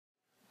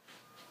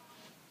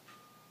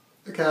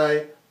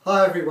Okay,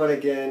 hi everyone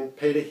again,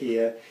 Peter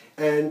here,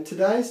 and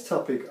today's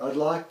topic I'd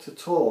like to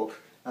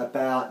talk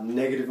about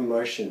negative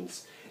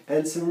emotions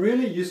and some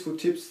really useful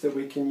tips that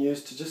we can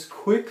use to just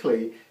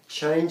quickly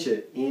change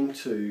it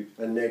into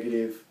a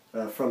negative,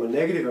 from a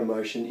negative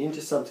emotion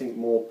into something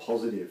more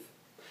positive.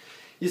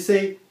 You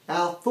see,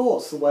 our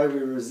thoughts, the way we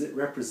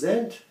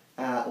represent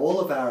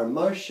all of our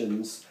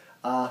emotions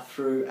are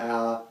through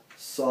our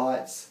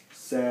sights,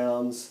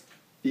 sounds,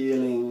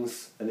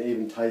 feelings, and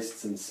even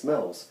tastes and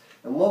smells.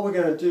 And what we're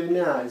going to do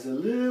now is a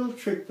little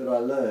trick that I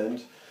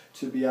learned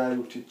to be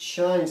able to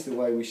change the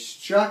way we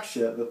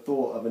structure the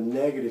thought of a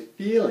negative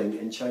feeling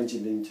and change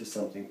it into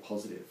something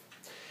positive.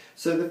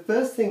 So the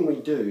first thing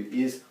we do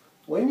is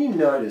when you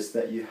notice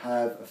that you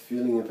have a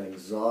feeling of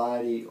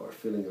anxiety or a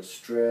feeling of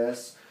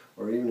stress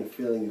or even a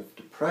feeling of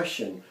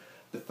depression,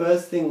 the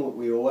first thing what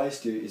we always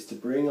do is to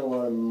bring a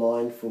lot of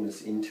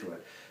mindfulness into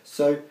it.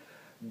 So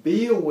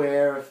be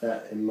aware of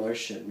that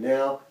emotion.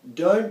 Now,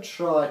 don't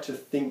try to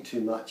think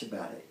too much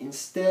about it.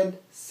 Instead,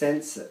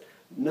 sense it.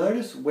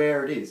 Notice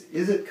where it is.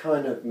 Is it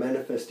kind of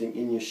manifesting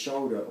in your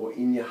shoulder or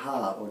in your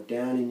heart or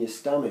down in your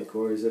stomach,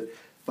 or is it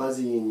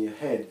fuzzy in your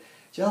head?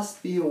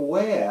 Just be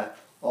aware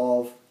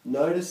of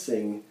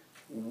noticing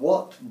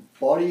what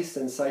body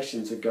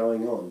sensations are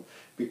going on,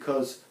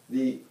 because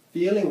the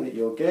feeling that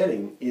you're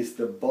getting is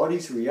the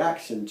body's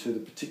reaction to the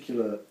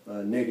particular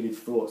negative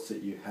thoughts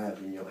that you have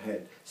in your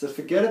head. So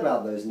forget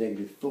about those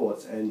negative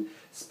thoughts and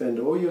spend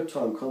all your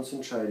time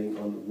concentrating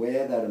on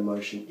where that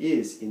emotion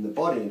is in the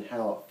body and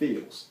how it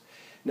feels.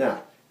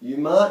 Now, you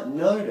might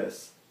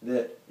notice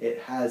that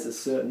it has a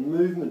certain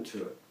movement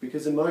to it,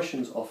 because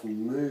emotions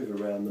often move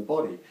around the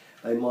body.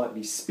 They might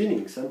be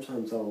spinning.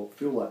 Sometimes they'll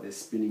feel like they're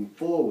spinning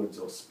forwards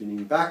or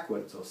spinning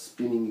backwards or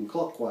spinning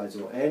clockwise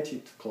or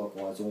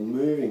anti-clockwise or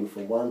moving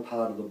from one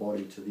part of the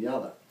body to the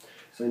other.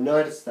 So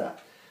notice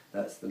that.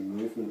 That's the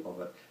movement of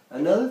it.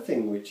 Another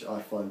thing which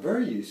I find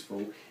very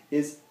useful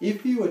is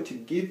if you were to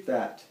give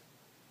that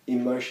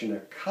emotion a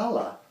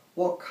colour,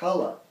 what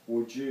colour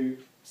would you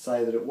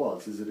say that it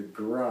was? Is it a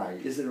grey?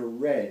 Is it a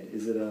red?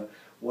 Is it a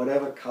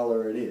whatever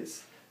colour it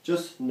is?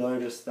 Just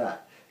notice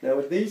that. Now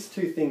with these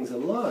two things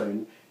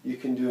alone, you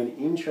can do an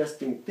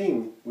interesting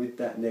thing with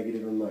that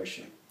negative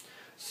emotion.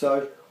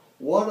 So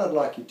what I'd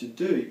like you to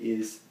do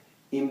is,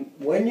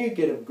 when you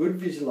get a good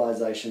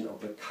visualization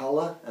of the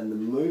colour and the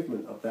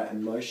movement of that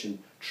emotion,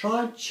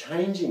 try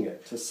changing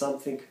it to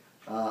something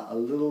a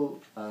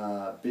little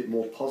bit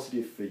more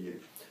positive for you.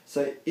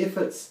 So if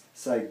it's,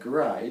 say,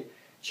 grey,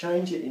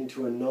 change it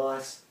into a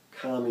nice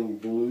calming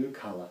blue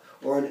colour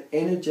or an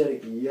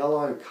energetic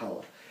yellow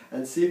colour,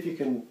 and see if you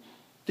can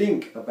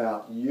think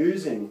about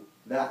using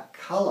that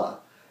colour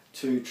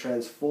to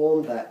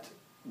transform that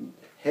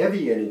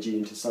heavy energy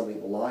into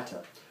something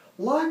lighter.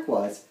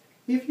 Likewise,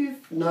 if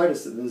you've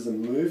noticed that there's a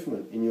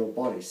movement in your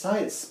body,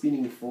 say it's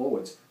spinning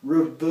forwards,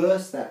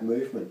 reverse that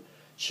movement.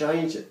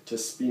 Change it to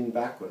spin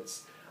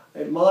backwards.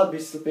 It might be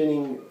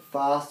spinning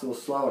fast or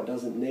slow, it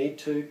doesn't need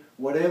to.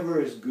 Whatever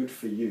is good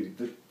for you.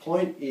 The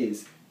point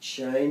is,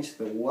 change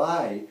the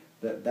way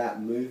that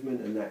that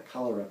movement and that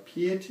colour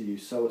appear to you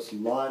so it's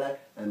lighter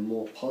and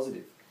more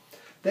positive.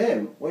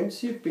 Then,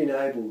 once you've been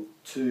able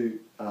to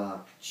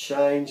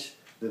change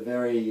the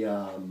very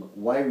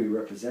way we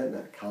represent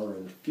that colour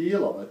and the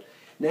feel of it,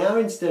 now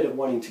instead of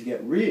wanting to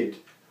get rid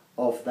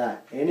of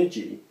that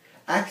energy,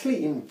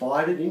 actually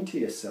invite it into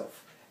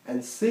yourself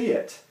and see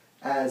it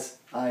as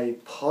a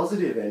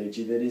positive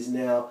energy that is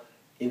now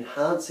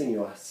enhancing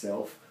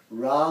yourself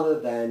rather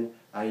than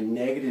a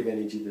negative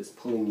energy that's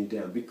pulling you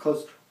down.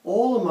 Because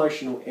all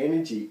emotional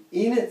energy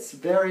in its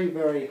very,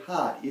 very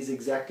heart is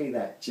exactly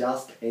that,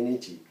 just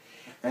energy.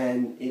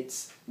 And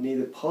it's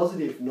neither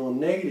positive nor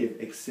negative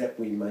except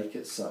we make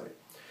it so.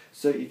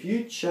 So if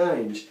you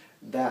change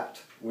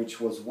that which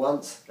was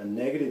once a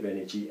negative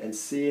energy and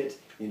see it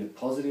in a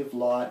positive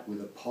light with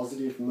a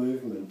positive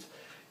movement,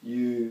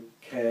 you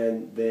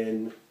can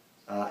then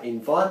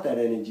invite that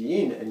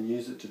energy in and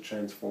use it to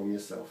transform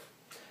yourself.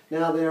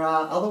 Now there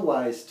are other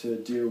ways to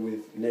deal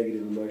with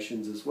negative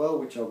emotions as well,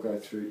 which I'll go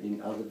through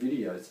in other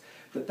videos.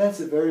 But that's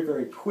a very,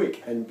 very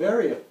quick and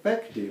very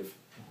effective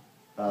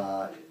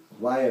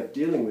way of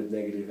dealing with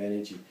negative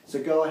energy.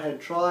 So go ahead,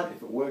 try it.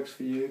 If it works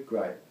for you,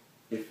 great.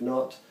 If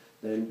not,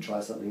 then try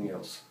something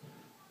else.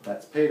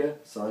 That's Peter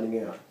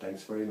signing out.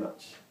 Thanks very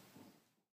much.